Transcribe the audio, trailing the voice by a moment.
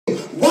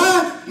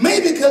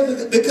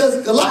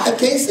Because Goliath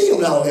can't see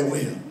him all that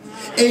well.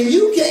 And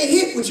you can't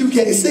hit what you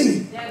can't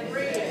see.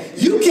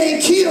 You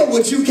can't kill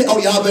what you can't. Oh,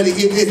 y'all better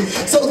get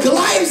this. So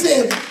Goliath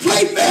said,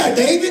 play fair,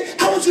 David.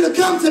 I want you to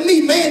come to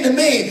me man to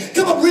man.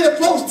 Come up real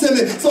close to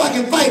me so I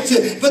can fight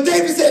you. But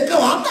David said, no,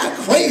 I'm not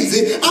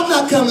crazy. I'm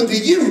not coming to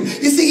you.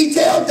 You see, he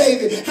tells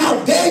David,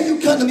 how dare you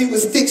come to me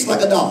with sticks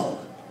like a dog?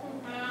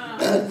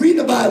 Now, reading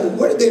the Bible,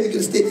 where did David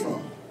get a stick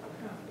from?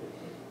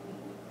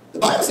 The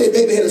Bible said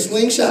David had a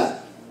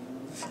slingshot.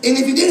 And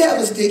if he did have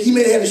a stick, he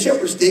may have had a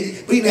shepherd's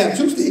stick, but he didn't have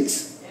two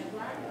sticks.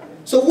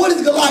 So what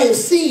is Goliath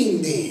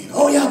seeing then?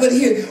 Oh, y'all better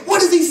hear.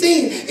 What is he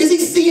seeing? Is he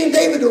seeing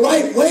David the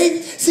right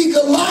way? See,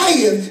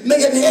 Goliath may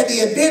have had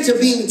the advantage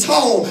of being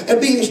tall and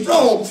being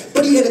strong,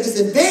 but he had a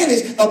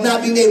disadvantage of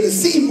not being able to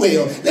see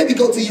well. Let me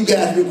go to you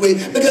guys real quick.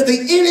 Because the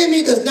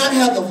enemy does not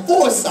have the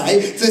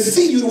foresight to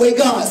see you the way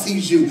God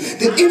sees you.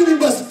 The enemy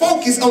must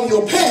focus on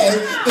your past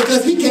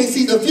because he can't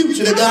see the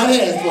future that God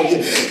has for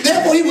you.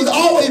 Therefore, he would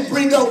always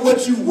bring up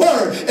what you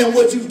were and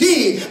what you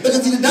did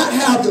because he did not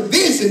have the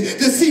vision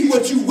to see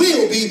what you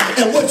will be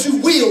and what you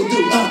will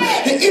do.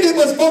 The enemy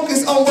must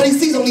focus on what he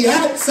sees on the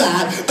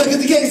outside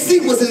because he can't see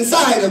what's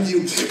inside of you.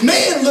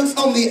 Man looks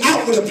on the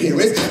outward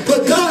appearance,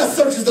 but God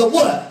searches the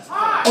what?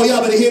 Oh,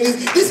 y'all better hear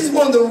this. This is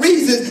one of the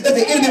reasons that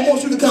the enemy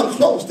wants you to come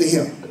close to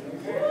him.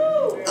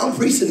 I'm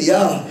preaching to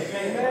y'all.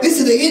 This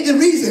is the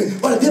reason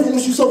why the devil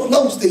wants you so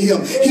close to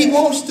him. He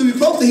wants to be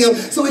close to him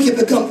so he can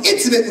become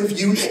intimate with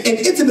you and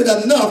intimate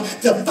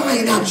enough to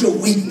find out your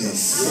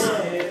weakness.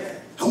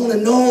 I want to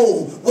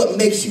know what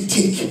makes you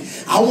tick.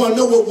 I want to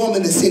know what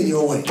woman is in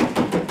your way.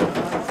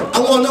 I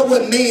want to know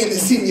what man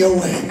is in your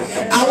way.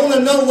 I want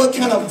to know what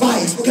kind of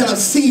vice, what kind of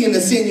sin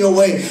is in your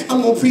way.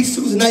 I'm going to preach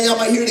Tuesday night. Y'all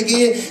might hear it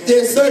again.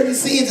 There's certain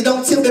sins that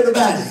don't tempt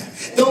everybody.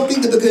 Don't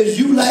think that because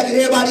you like it,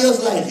 everybody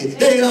else like it.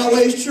 That ain't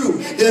always true.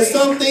 There's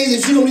some things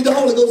that you don't need the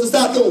Holy Ghost to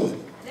stop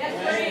doing.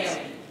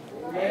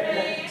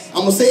 I'm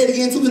going to say it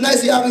again Tuesday night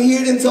so y'all can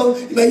hear it, and so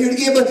you may hear it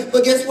again.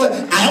 But guess what?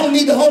 I don't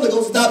need the Holy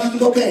Ghost to stop using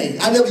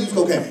cocaine. I never use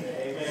cocaine.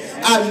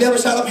 I've never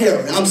shot up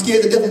heroin. I'm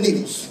scared of the devil's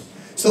needles.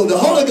 So the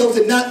Holy Ghost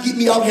did not get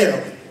me off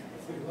heroin.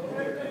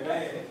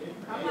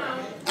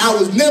 I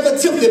was never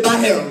tempted by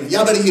heroin.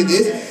 Y'all better hear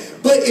this.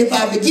 But if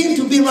I begin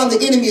to be around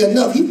the enemy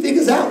enough, he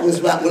figures out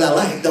what I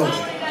like, don't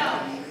he?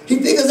 He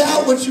figures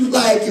out what you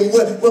like and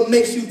what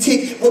makes you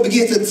tick, what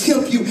begins to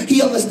tempt you.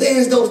 He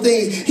understands those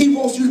things. He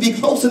wants you to be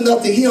close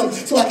enough to him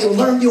so I can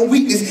learn your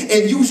weakness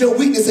and use your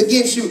weakness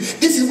against you.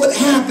 This is what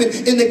happened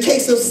in the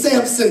case of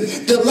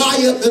Samson.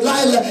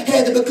 Delilah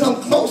had to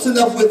become close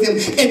enough with him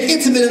and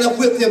intimate enough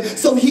with him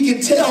so he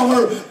can tell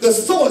her the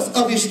source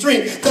of his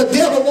strength. The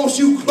devil wants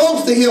you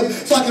close to him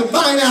so I can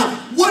find out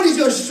what is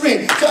your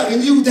strength so I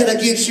can use that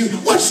against you.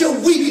 What's your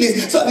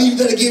weakness so I can use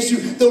that against you.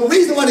 The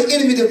reason why the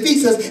enemy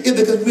defeats us is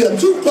because we are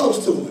too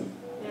close to him.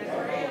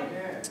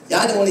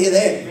 Y'all don't want to hear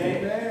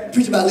that.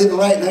 Preach about living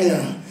right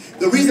now.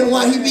 The reason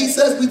why he beats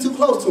us, we too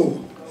close to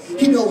him.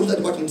 He knows what you like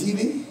to watch on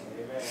TV.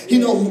 He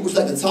knows what you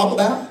like to talk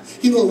about.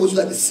 He knows what you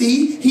like to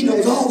see. He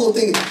knows all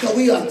those things. Because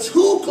we are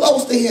too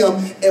close to him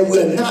and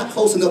we're not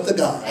close enough to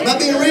God. Am I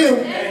being real?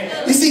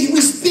 You see, we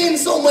spend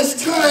so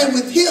much time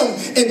with him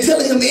and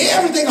telling him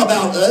everything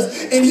about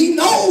us, and he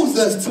knows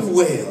us too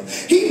well.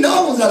 He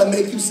knows how to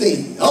make you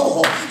sing.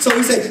 Oh, so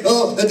we say,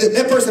 oh,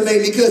 that person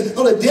made me because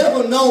the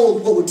devil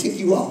knows what will tick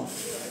you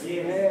off.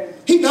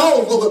 He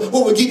knows what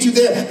will get you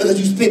there because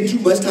you spend too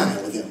much time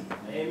with him.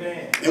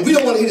 And we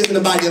don't want to hear this in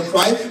the body of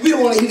Christ. We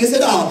don't want to hear this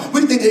at all.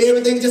 We think that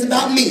everything's just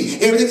about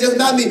me. Everything's just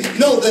about me.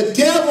 No, the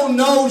devil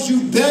knows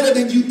you better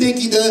than you think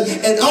he does,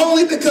 and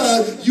only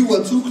because you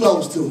were too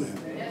close to him.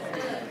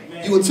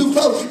 You were too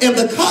close. And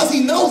because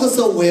he knows us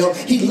so well,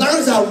 he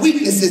learns our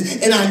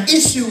weaknesses and our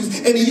issues,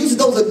 and he uses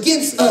those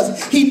against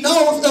us. He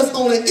knows us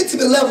on an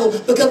intimate level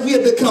because we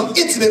have become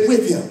intimate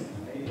with him.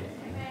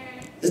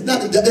 It's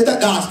not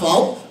God's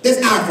fault.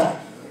 That's our fault.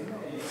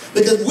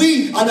 Because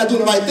we are not doing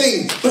the right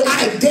thing. But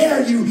I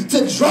dare you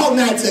to draw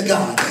nigh to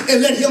God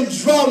and let him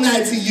draw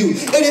nigh to you.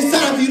 And it's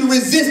time for you to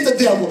resist the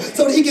devil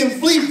so that he can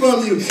flee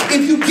from you.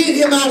 If you get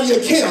him out of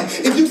your camp,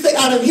 if you stay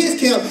out of his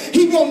camp,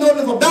 he won't know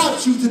enough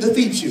about you to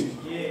defeat you.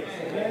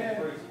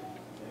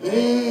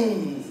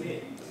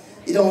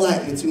 You don't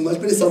like me too much,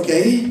 but it's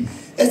okay.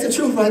 That's the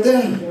truth right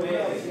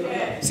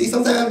there. See,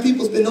 sometimes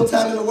people spend no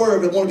time in the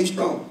word but want to be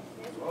strong.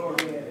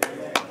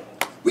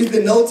 We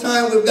spend no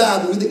time with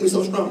God but we think we're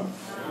so strong.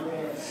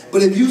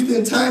 But if you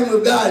spend time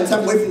with God and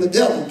time away from the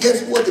devil,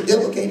 guess what? The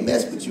devil can't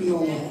mess with you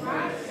no more.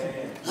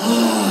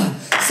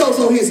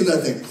 So here's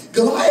another thing.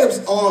 Goliath's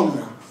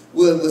armor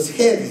was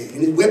heavy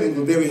and his weapons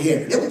were very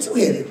heavy. They were too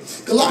heavy.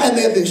 Goliath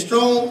may have been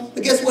strong,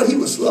 but guess what? He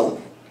was slow.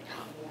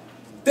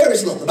 Very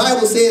slow. The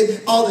Bible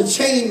says all the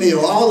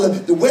chainmail, all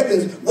the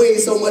weapons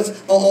weighed so much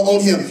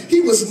on him. He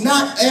was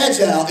not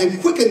agile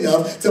and quick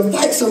enough to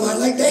fight somebody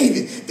like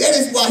David. That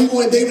is why he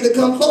wanted David to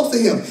come close to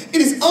him. It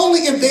is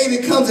only if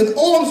David comes in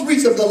arm's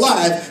reach of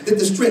Goliath that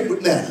the strength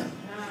would matter.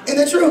 Isn't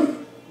that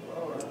true?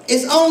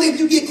 It's only if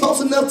you get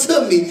close enough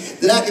to me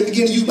that I can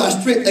begin to use my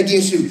strength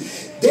against you.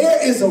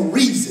 There is a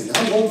reason,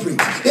 I'm going to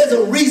preach. There's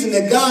a reason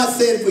that God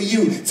said for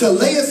you to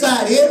lay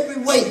aside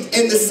every weight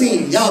and the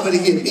sin. Y'all better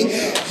hear me.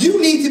 You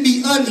need to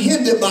be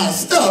unhindered by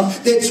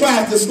stuff that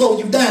tries to slow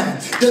you down.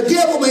 The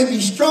devil may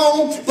be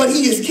strong, but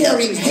he is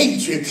carrying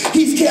hatred.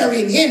 He's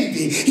carrying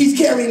envy. He's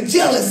carrying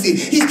jealousy.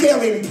 He's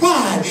carrying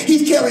pride.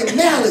 He's carrying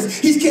malice.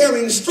 He's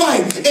carrying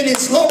strife. And it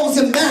slows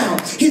him down.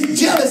 His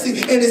jealousy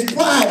and his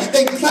pride,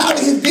 they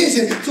clouded his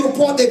vision to a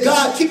point that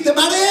God kicked him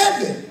out of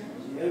heaven.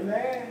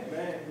 Amen.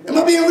 Am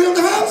I being real in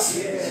the house?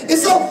 Yeah. And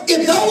so,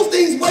 if those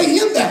things weigh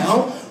him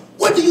down,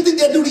 what do you think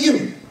they'll do to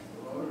you?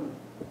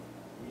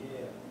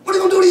 What are they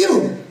going to do to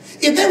you?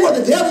 If they weigh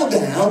the devil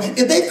down,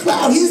 if they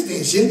cloud his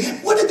vision,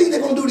 what do you think they're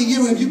going to do to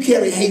you if you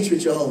carry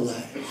hatred your whole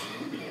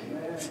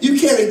life? You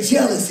carry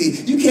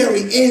jealousy. You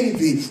carry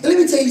envy. And let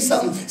me tell you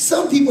something.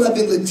 Some people have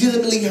been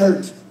legitimately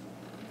hurt.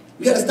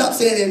 We got to stop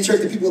saying that in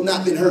church that people have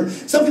not been hurt.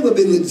 Some people have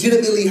been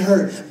legitimately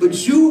hurt.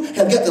 But you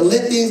have got to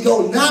let things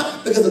go,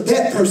 not because of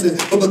that person,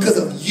 but because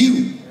of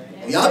you.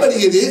 Y'all better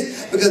hear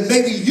this, because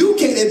maybe you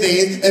can't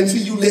advance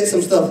until you let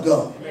some stuff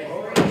go.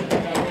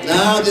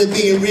 Nah, I'm just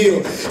being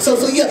real.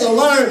 So you have to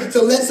learn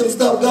to let some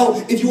stuff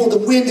go if you want to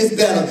win this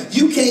battle.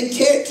 You can't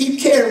keep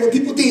carrying what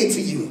people did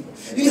to you.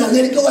 You gotta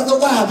let it go after a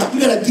while. You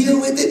gotta deal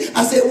with it.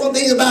 I said one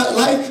thing about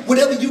life,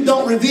 whatever you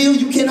don't reveal,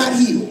 you cannot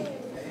heal.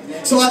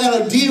 So I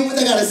gotta deal with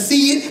it, I gotta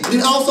see it, and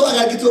then also I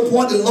gotta get to a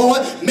point that,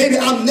 Lord, maybe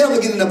I'm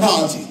never getting an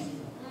apology.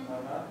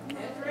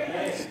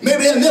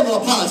 Maybe they'll never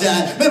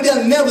apologize. Maybe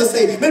they'll never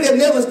say, maybe they'll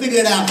never figure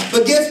it out.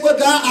 But guess what,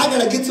 God? I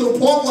got to get to a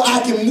point where I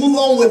can move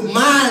on with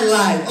my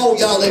life. Oh,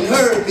 y'all ain't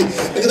heard me.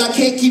 Because I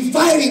can't keep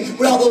fighting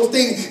with all those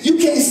things. You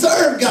can't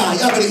serve God.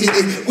 Y'all better hear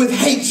this. With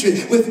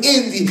hatred, with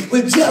envy,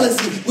 with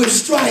jealousy, with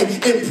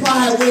strife, and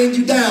pride weighing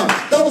you down.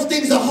 Those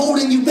things are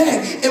holding you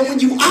back. And when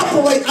you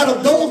operate out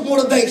of those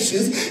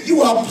motivations,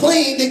 you are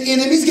playing the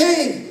enemy's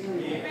game.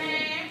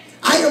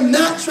 I am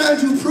not trying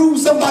to prove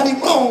somebody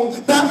wrong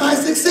by my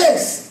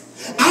success.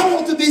 I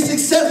want to be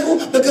successful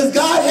because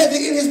God has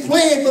it in his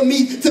plan for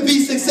me to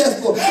be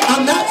successful.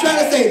 I'm not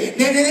trying to say,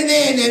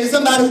 to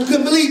somebody who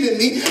couldn't believe in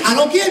me. I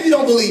don't care if you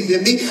don't believe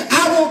in me.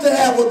 I want to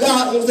have what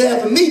God wants to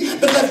have for me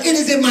because it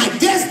is in my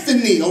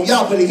destiny. Oh,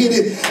 y'all better hear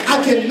this.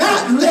 I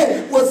cannot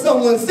let what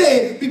someone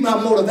said be my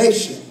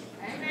motivation.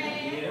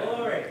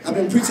 I've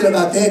been preaching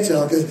about that,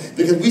 y'all, because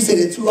we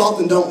say that too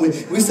often, don't we?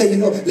 We say,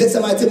 let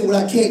somebody tell me what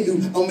I can't do.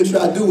 I'm going to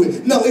try to do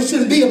it. No, it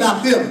shouldn't be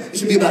about them. It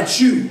should be about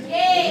you.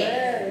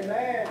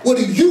 What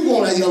do you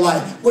want out of your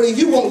life? What do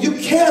you want? You're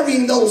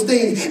carrying those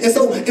things.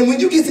 And when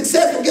you get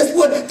successful, guess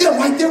what? They're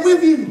right there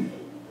with you.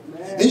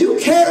 And you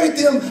carried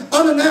them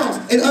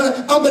unannounced and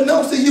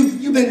unbeknownst to you.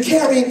 You've been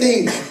carrying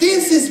things.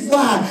 This is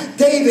why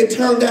David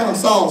turned down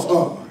Saul's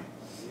armor.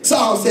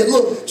 Saul said,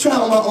 look, try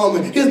on my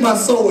armor. Here's my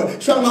sword.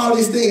 Try on all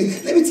these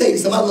things. Let me tell you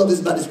something. I love this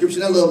about the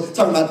scripture. I love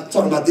talking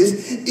about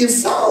this. If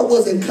Saul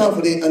wasn't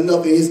confident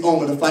enough in his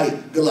armor to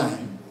fight Goliath,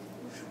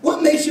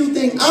 what makes you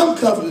think I'm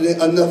confident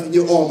enough in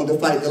your armor to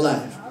fight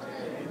Goliath?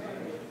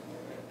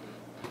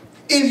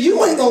 If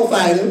you ain't going to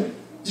fight him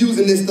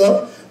using this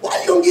stuff, why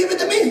are you going to give it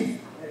to me?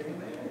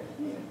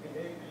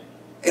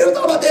 You ever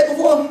thought about that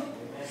before?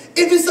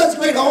 If it's such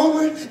great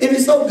armor, if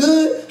it's so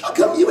good, how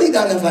come you ain't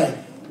down there fighting?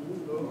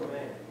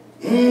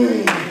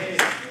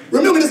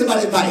 Remember this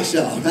about advice,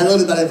 y'all. I know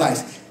this about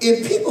advice.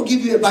 If people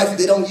give you advice that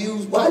they don't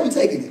use, why are you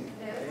taking it?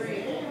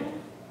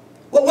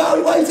 Well, why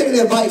are you taking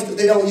the advice that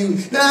they don't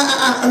use? Now,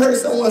 I heard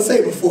someone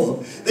say before.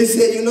 They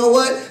said, you know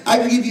what? I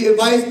can give you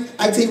advice.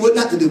 I can tell you what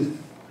not to do.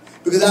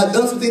 Because I've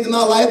done some things in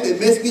my life that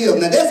messed me up.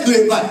 Now, that's good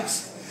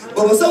advice.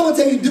 But when someone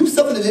tells you to do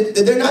something that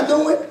they're not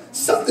doing,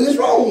 something is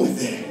wrong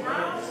with it.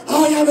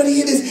 Oh, y'all better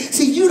hear this.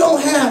 See, you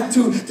don't have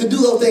to do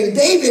those things.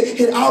 David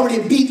had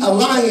already beat a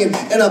lion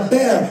and a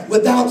bear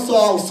without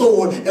Saul's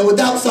sword and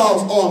without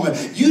Saul's armor.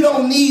 You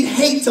don't need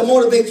hate to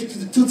motivate you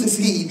to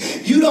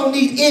succeed. You don't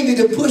need envy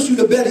to push you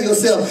to better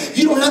yourself.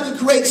 You don't have to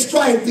create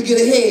strife to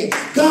get ahead.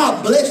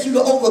 God blessed you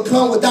to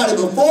overcome without it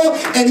before,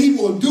 and he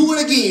will do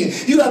it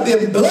again. You have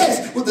been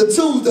blessed with the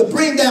tools to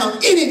bring down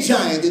any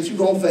giant that you're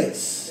going to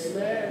face.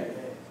 Amen.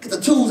 Get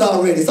the tools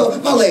already. So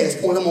my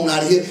last point, I'm on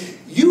out of here.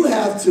 You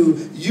have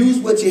to use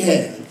what you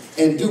have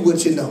and do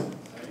what you know.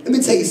 Let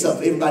me tell you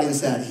something, everybody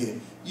inside here.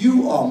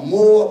 You are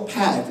more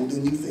powerful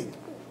than you think.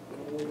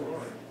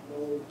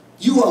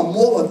 You are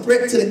more of a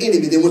threat to the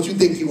enemy than what you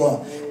think you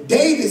are.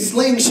 David's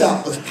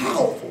slingshot was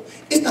powerful.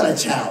 It's not a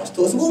child's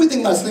toy. So when we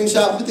think about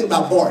slingshot, we think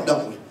about Bart,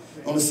 don't we?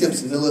 On The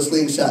Simpsons, a little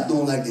slingshot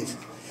doing like this.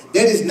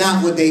 That is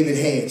not what David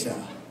had,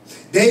 y'all.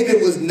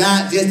 David was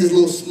not just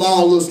this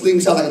small little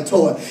slingshot like a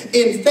toy.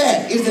 In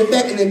fact, it is in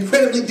fact an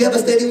incredibly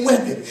devastating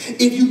weapon.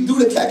 If you do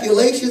the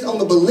calculations on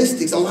the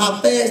ballistics, on how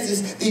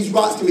fast these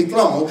rocks can be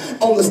thrown,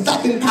 on the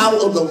stopping power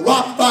of the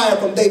rock fire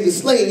from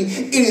David's sling,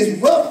 it is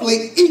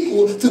roughly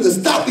equal to the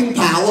stopping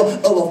power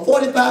of a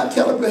 45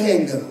 caliber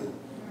handgun.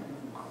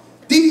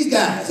 These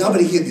guys, I'm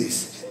going to hear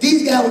this.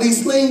 These guys with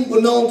these slings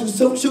were known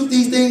to shoot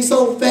these things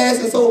so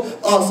fast and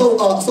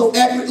so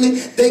accurately,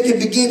 they could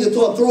begin to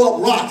throw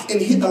up rocks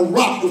and hit a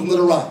rock with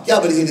another rock.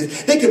 Y'all better hear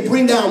this. They could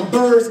bring down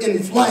birds in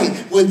flight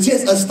with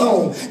just a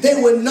stone.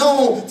 They were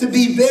known to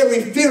be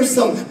very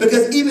fearsome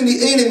because even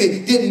the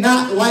enemy did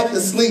not like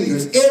the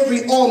slingers.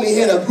 Every army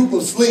had a group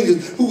of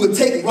slingers who would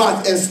take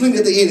rocks and sling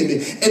at the enemy.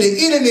 And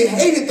the enemy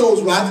hated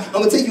those rocks. I'm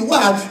going to tell you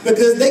why.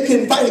 Because they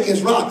couldn't fight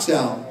against rocks,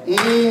 y'all.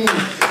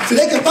 So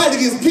they can fight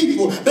against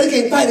people, but they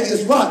can't fight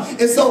against rocks.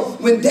 And so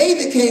when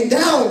David came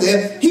down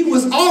there, he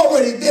was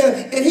already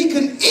there, and he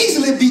could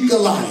easily beat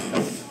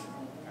Goliath.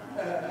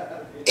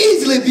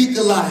 Easily beat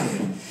Goliath.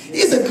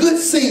 It's a good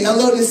scene. I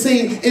love this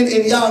scene.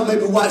 And y'all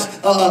maybe watch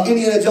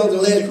Indiana Jones and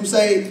the Last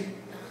Crusade.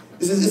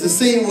 It's a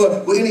scene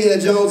where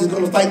Indiana Jones is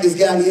going to fight this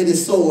guy, and he had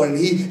this sword, and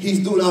he's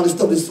doing all this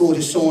stuff, this sword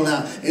is showing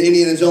out, and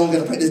Indiana Jones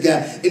going to fight this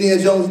guy.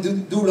 Indiana Jones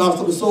doing all this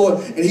stuff with the sword,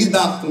 and he's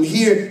about from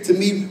here to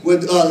meet where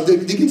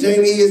Deacon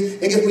Jamie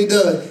is, and guess what he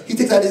does? He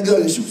takes out his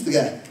gun and shoots the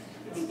guy.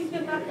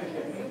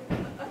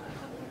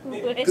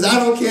 Because I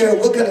don't care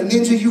what kind of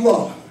ninja you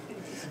are.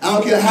 I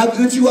don't care how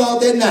good you are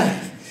with that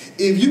knife.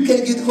 If you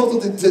can't get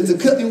close to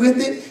cut me with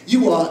it,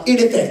 you are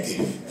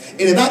ineffective.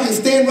 And if I can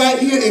stand right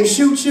here and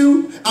shoot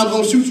you, I'm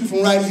going to shoot you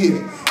from right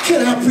here.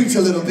 Can I preach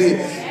a little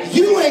bit?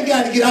 You ain't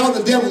got to get all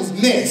the devil's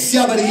mess.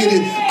 Y'all better hear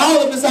this.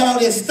 All of us out all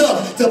that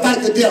stuff to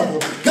fight the devil.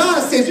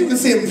 God says you can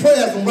send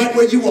prayers from right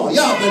where you are.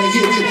 Y'all better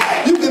hear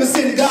this. You can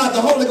send God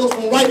the Holy Ghost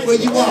from right where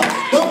you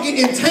are. Don't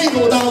get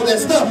entangled with all that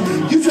stuff.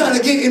 You trying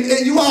to get,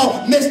 and you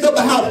all messed up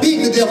about how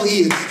big the devil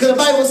is. Because the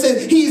Bible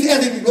says he's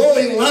as a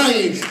roaring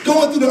lion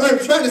going through the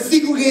earth trying to see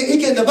who he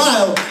can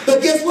devour.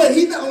 But guess what?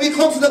 He's not going to be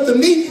close enough to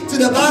me to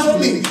devour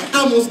me.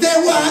 I'm going to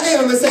stand where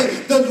I am and say,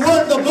 the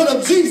blood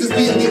of Jesus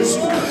be against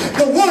you.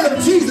 The word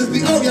of Jesus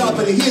be, oh y'all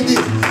better hear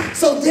this.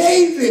 So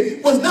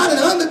David was not an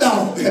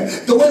underdog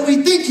the way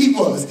we think he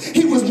was.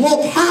 He was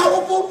more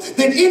powerful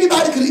than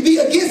anybody could be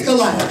against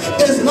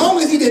Goliath. As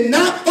long as he did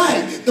not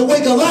fight the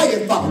way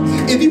Goliath fought.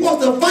 If he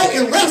wants to fight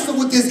and wrestle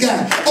with this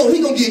guy, oh,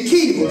 he gonna get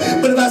killed.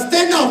 But if I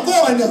stand out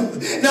far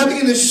enough, now I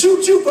begin to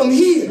shoot you from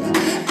here.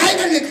 I ain't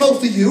gonna get close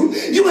to you.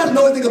 You don't have to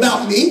know anything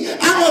about me.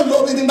 I don't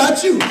know anything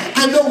about you.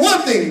 I know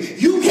one thing.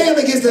 You came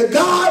against the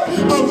God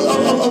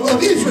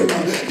of Israel,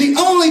 the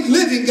only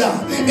living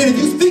God. And if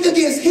you speak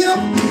against him,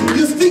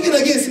 you're speaking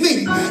against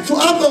me. So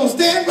I'm going to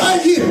stand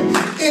right here.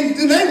 In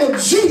the name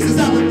of Jesus,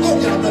 I'm going to, oh,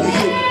 y'all better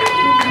hear.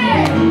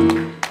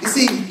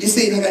 You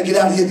see, I got to get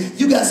out of here.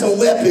 You got some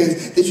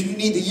weapons that you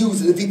need to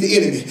use to defeat the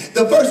enemy.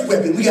 The first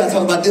weapon, we got to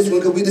talk about this one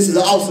because this is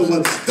an awesome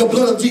one. The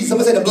blood of Jesus.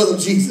 Somebody say the blood of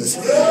Jesus.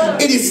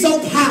 It is so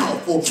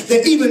powerful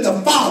that even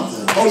the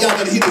Father, oh, y'all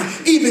better hear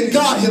this, even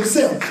God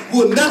himself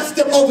will not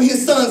step over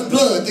his son's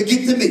blood to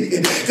get to me.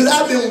 Because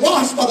I've been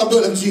washed by the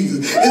blood of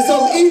Jesus. And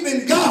so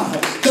even God,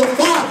 the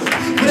Father,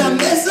 when I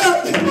mess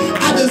up,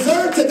 I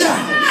deserve to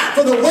die.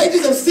 For the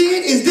wages of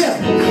sin is death.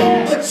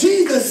 But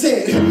Jesus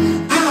said,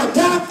 I'll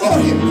die for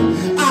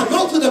him. I'll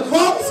go to the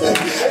cross.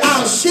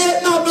 I'll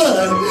shed my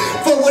blood.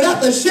 For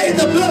without the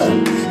shedding of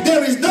blood,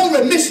 there is no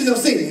remission of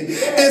sin.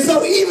 And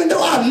so even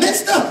though I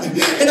messed up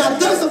and I've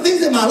done some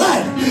things in my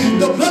life,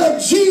 the blood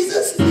of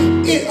Jesus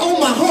is on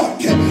my heart.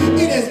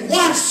 It has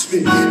washed me.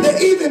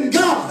 That even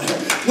God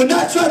will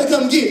not try to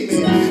come get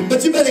me.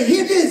 But you better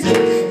hear this.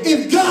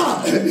 If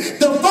God,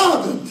 the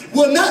Father,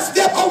 will not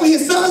step over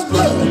his son's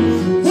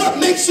blood, what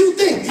makes you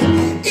think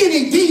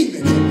any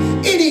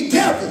demon, any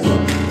devil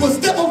will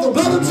step over the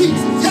blood of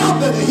Jesus? Y'all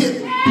better hear me.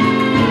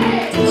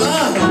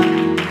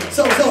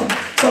 So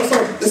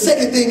the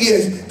second thing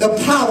is the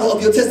power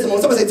of your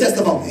testimony. Somebody say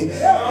testimony.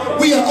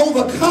 We are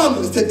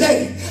overcomers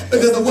today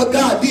because of what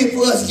God did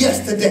for us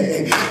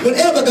yesterday.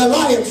 Whenever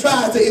Goliath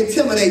tried to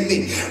intimidate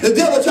me, the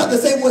devil tried to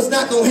say what's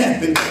not going to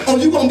happen. Oh,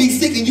 you're going to be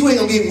sick and you ain't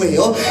going to get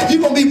well.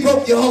 You're going to be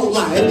broke your whole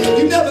life.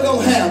 You're never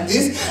going to have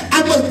this.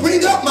 I must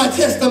bring up my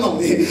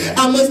testimony.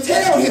 I must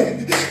tell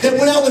him that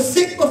when I was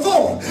sick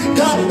before,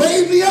 God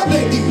raised me up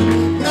back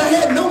then. When I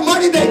had no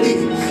money back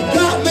then,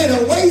 God made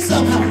a way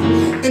somehow.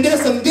 And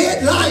there's some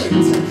dead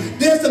lions.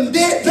 There's some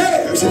dead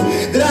bears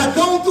that I've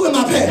gone through in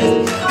my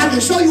past. I can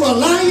show you a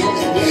lion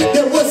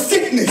that was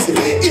sickness.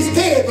 It's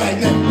dead right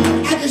now.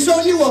 I can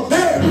show you a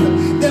bear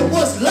that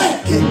was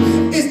lack.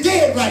 It's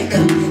dead right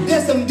now.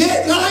 There's some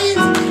dead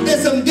lions.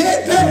 There's some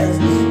dead bears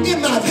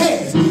in my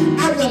past.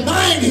 I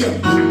remind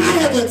him I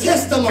have a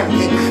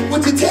testimony.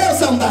 Would you tell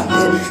somebody?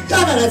 I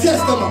got a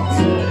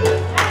testimony.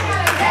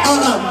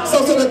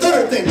 So the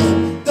third thing,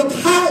 the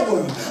power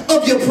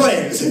of your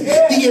prayers,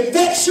 the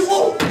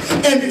effectual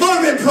and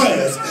fervent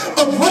prayers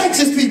of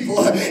righteous people,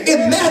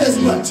 it matters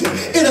much,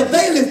 it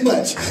availeth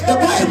much. The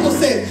Bible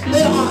says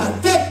they are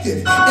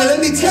effective. And let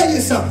me tell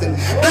you something,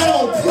 I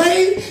don't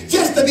pray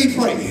just to be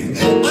praying.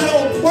 I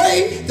don't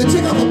pray to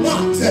check off a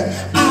box.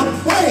 I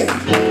pray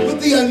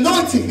with the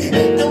anointing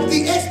and with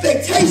the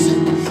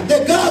expectation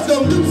that God's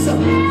going to do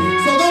something.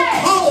 So don't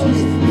call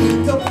me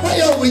to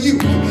pray over you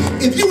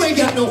if you ain't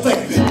got no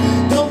faith.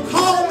 Don't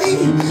call me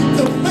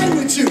to pray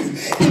with you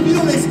if you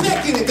don't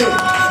expect anything.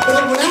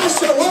 But when I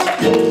show up,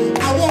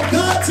 I want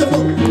God to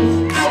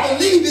move. I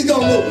believe he's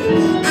going to move.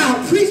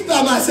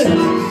 by myself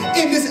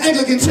in this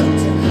Anglican church.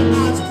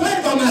 I was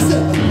praying by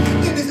myself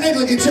in this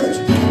Anglican church.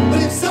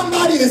 But if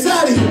somebody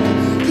inside of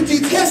you, could you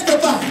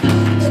testify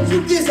that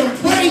you did some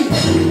praying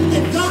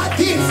and God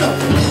did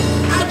something?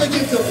 I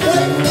began to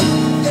pray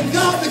and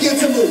God began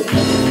to move.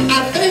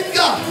 I thank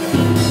God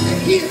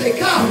that He is a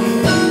God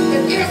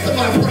that answers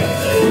my prayers.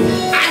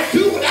 I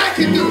do what I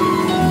can do,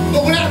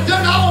 but when I've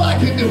done all I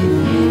can do,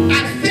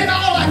 I've said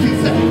all I can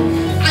say,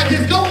 I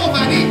just go on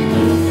my knees.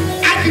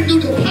 I can do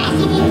the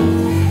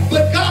possible,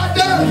 but God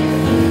does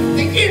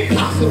the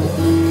impossible.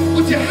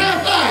 Would you high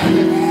five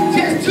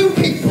just two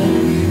people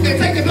and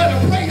say you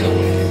better pray on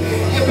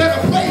it? You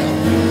better pray on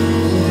it.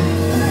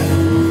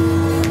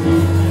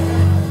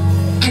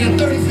 I got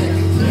 30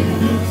 seconds.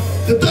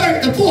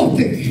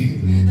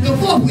 The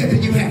fourth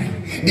weapon you have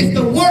is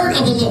the word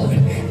of the Lord.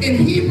 In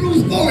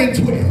Hebrews 4 and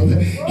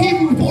 12,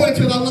 Hebrews 4 and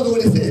 12, I love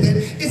what it says.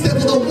 It says,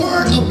 for the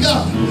word of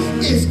God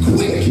is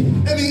quick,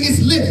 it's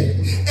living,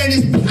 and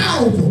it's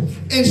powerful,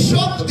 and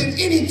sharper than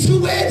any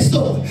two-edged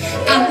sword.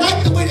 I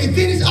like the way they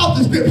finished off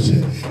the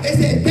scripture. They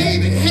said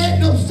David had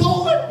no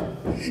sword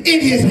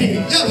in his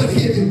hand. Y'all would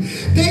hear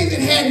this. David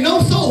had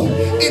no sword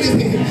in his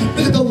hand.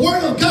 But the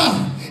word of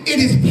God, it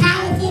is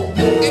powerful,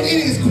 and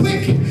it is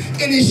quick,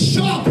 and it's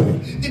sharper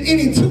than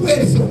any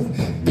two-edged sword,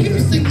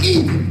 piercing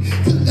even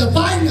to the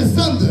dividing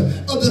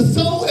asunder of the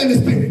soul and the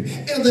spirit,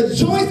 and the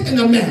joints and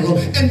the marrow,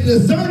 and the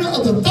discerner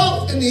of the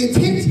thoughts and the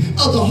intents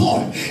of the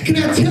heart. Can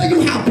I tell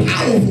you how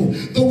powerful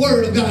the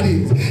word of God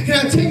is?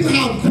 Can I tell you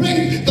how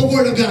great the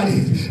word of God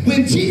is?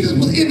 When Jesus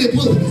was in the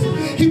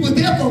wilderness, he was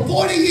there for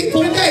 40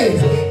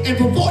 days and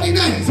for 40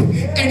 nights,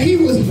 and he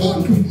was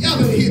hungry. Y'all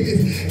better hear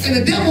this. And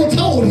the devil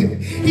told him,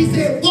 he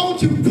said,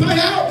 won't you cry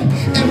out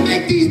and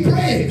make these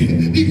bread,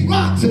 these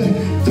rocks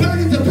turn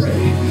into bread.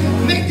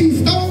 Make these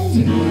stones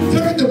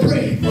turn to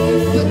bread.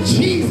 But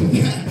Jesus,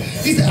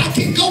 he said, I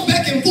can go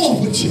back and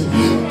forth with you,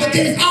 but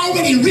there's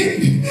already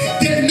written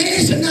that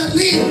man should not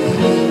live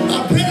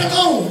by bread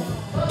alone,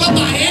 but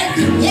by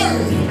every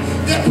word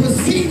that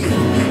proceeded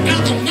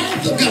out of the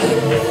mouth of God.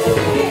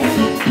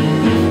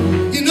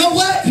 You know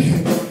what?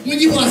 When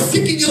you are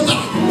sick in your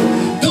body,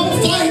 don't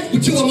fight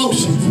with your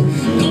emotions.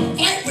 Don't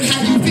fight with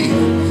how you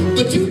feel.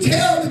 But you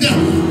tell the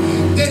devil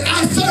that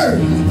I serve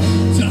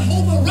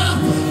Jehovah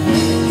Rapha.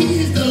 He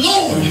is the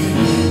Lord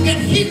that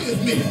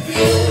healeth me.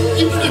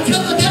 You better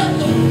tell the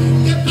devil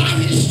that by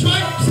his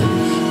stripes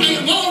I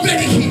am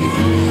already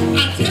healed.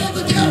 I tell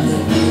the devil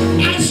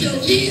I shall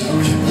live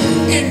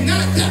and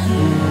not die.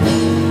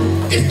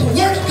 It's the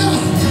word of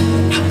God.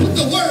 I put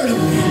the word on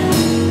it.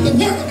 The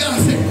word of God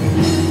said,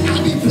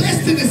 I'll be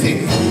blessed in the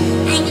city.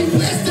 I'll be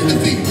blessed in the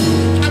field.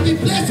 I'll be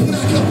blessed when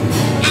I go.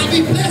 I'll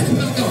be blessed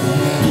when I go.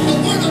 The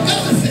word of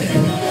God said,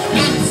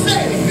 I'm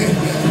saved.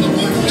 The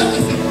word of God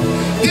said,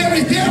 there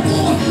is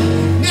therefore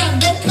now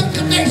no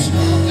condemnation.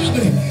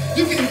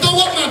 You can throw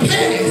up my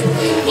past.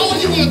 All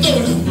you want to throw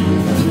it up.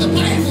 The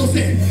Bible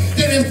said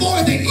that as far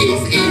as the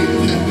east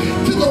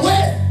is to the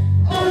west,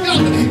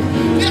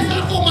 that's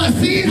how far my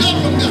sins are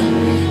from God.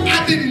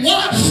 I've been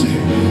washed.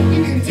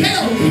 You can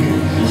tell me,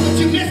 but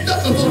you messed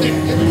up before that.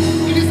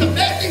 You did some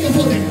bad thing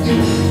before that.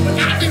 But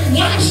I've been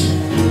washed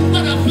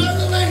by the blood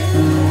of the Lamb.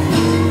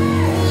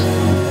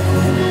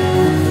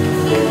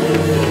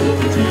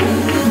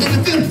 And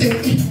the fifth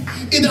thing,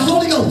 in the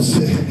Holy Ghost,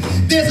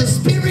 there's a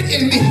spirit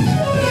in me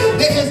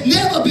that has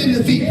never been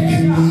defeated.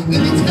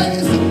 Let me tell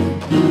you something.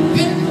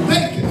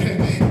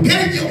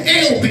 Daniel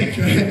L.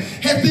 Baker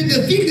has been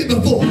defeated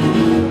before.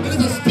 But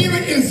there's a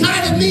spirit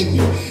inside of me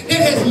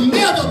that has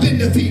never been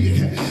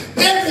defeated.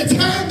 Every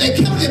time they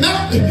count him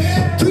out,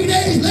 3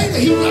 days later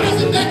he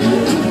rises back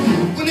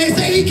up. When they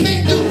say he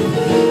can't do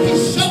it, he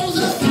shows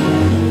up.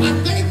 I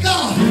thank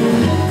God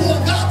for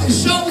a God that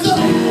shows up.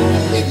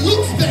 It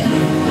looks bad.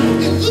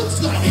 It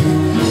looks like you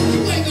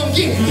ain't gonna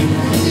get it.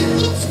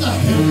 It looks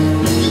like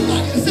you by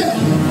yourself.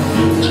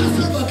 I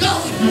serve a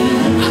God.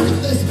 I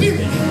serve the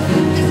Spirit.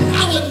 Listen,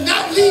 I will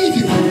not leave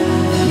you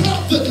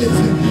comfortless.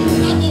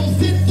 I'm gonna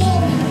send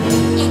forth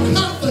a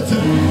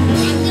comforter.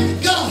 I thank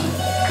God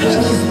for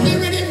the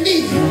Spirit in me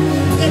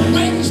that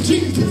raised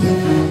Jesus.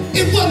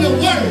 It wasn't a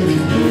word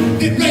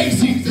that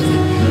raised Jesus.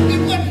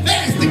 It wasn't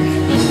fasting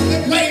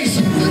that raised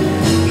Jesus.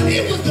 But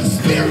it was the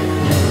Spirit.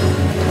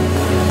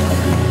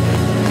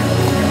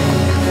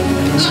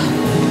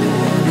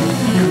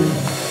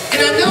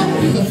 And I know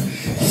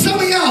some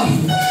of y'all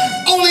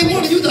only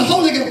want to use the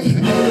Holy Ghost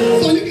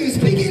so you can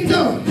speak in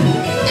tongues.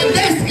 And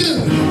that's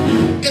good.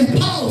 As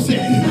Paul said,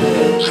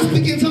 I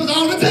speak in tongues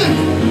all the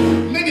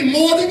time. Maybe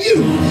more than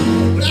you.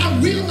 But I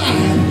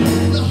realize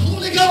the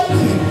Holy Ghost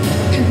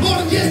is more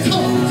than just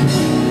tongues.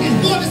 It's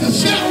more than a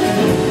shout.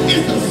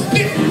 It's a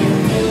spirit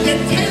that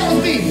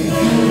tells me,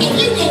 oh,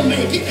 you gonna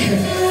make it.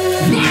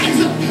 Rise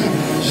up.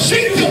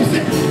 Shake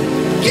yourself.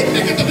 Get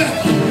back in the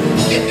battle.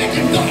 Get back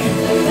in fight.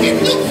 It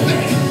looks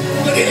bad,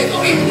 but it ain't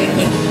gonna end that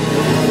way.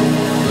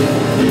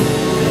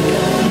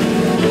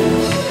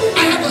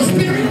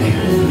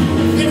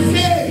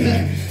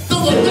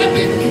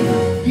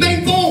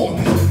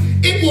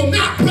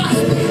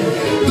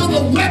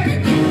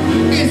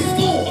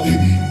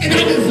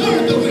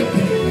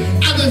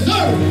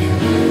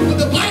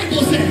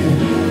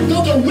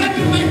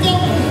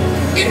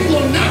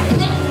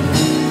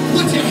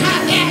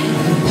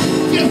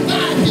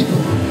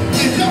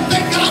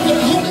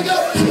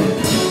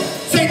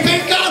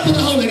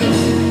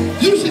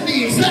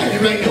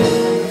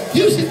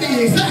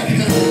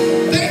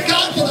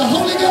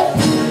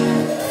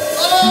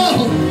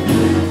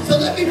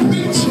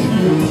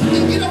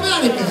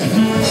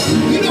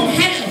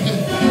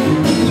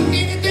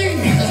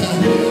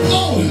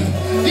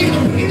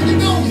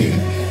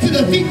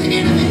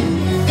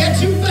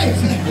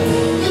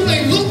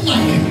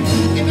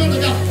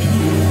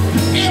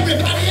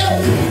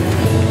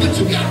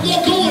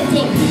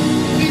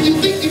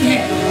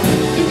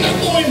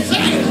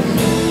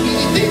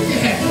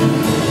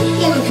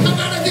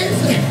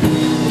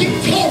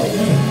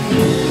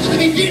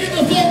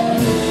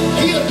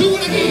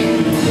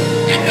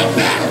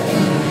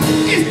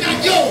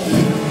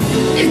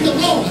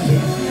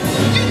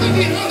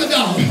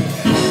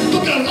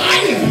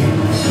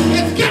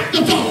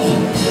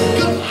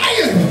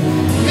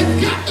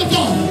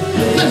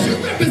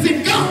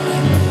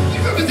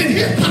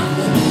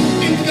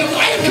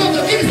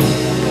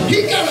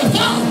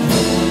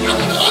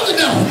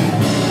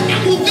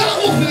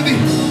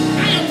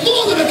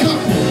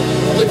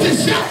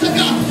 shout to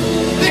God.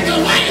 The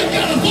Goliath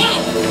gotta fall.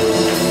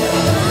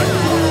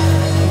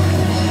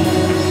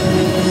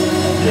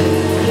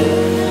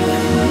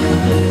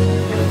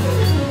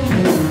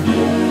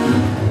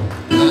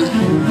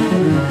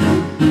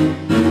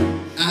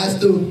 Eyes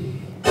through.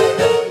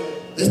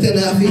 Let's stand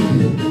on our feet.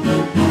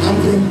 I'm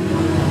through.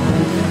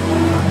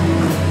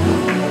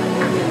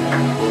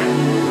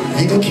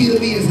 Ain't gonna kill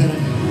me inside.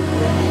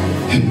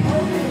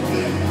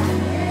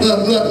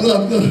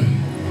 Look.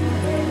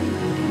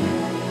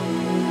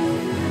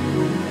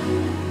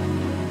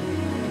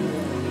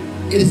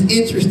 It is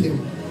interesting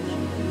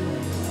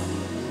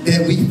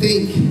that we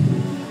think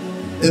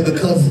that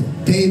because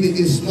David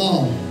is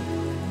small,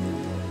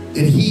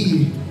 that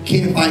he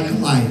can't fight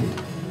Goliath.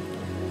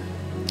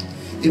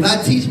 If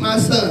I teach my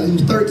son,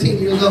 who's 13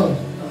 years old,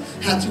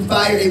 how to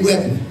fire a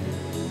weapon,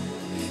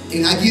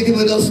 and I give him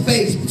enough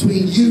space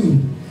between you,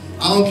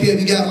 I don't care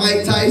if you got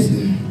Mike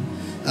Tyson,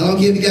 I don't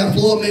care if you got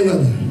Floyd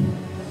Mayweather.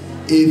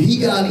 If he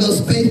got enough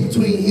space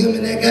between him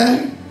and that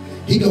guy,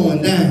 he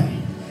going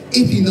down,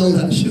 if he knows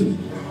how to shoot.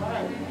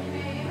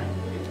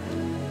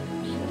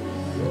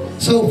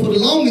 So for the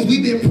longest,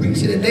 we've been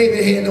preaching that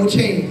David had no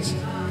chance.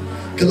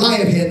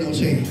 Goliath had no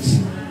chance.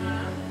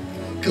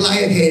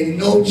 Goliath had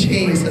no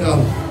chance at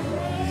all.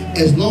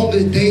 As long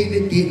as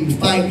David didn't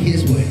fight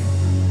his way.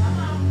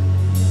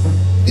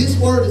 This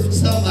word is for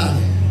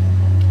somebody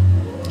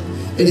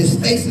that is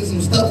facing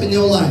some stuff in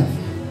your life.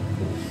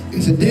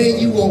 And today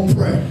you won't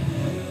pray.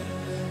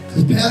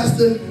 Because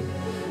Pastor,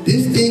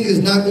 this thing is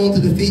not going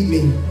to defeat me.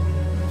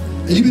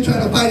 And you've been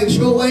trying to fight it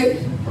your way,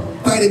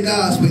 fight it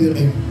God's way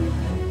today.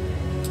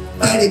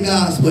 Fight it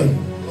God's way.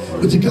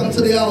 Would you come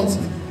to the altar?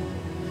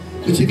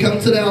 Would you come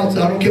to the altar?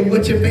 I don't care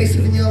what you're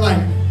facing in your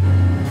life.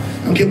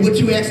 I don't care what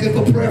you're asking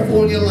for prayer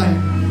for in your life.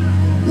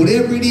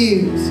 Whatever it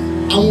is,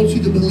 I want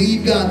you to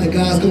believe God that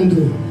God's going to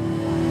do it.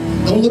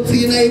 Don't look to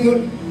your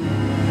neighbor.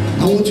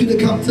 I want you to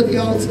come to the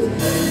altar.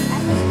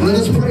 And let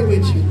us pray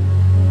with you.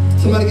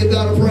 Somebody give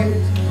God a praise.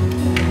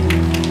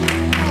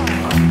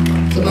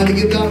 Somebody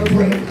give God a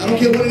praise. I don't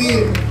care what it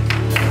is.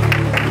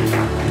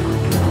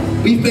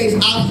 We face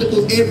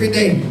obstacles every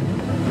day.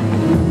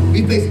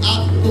 We face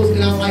obstacles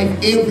in our life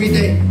every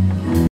day.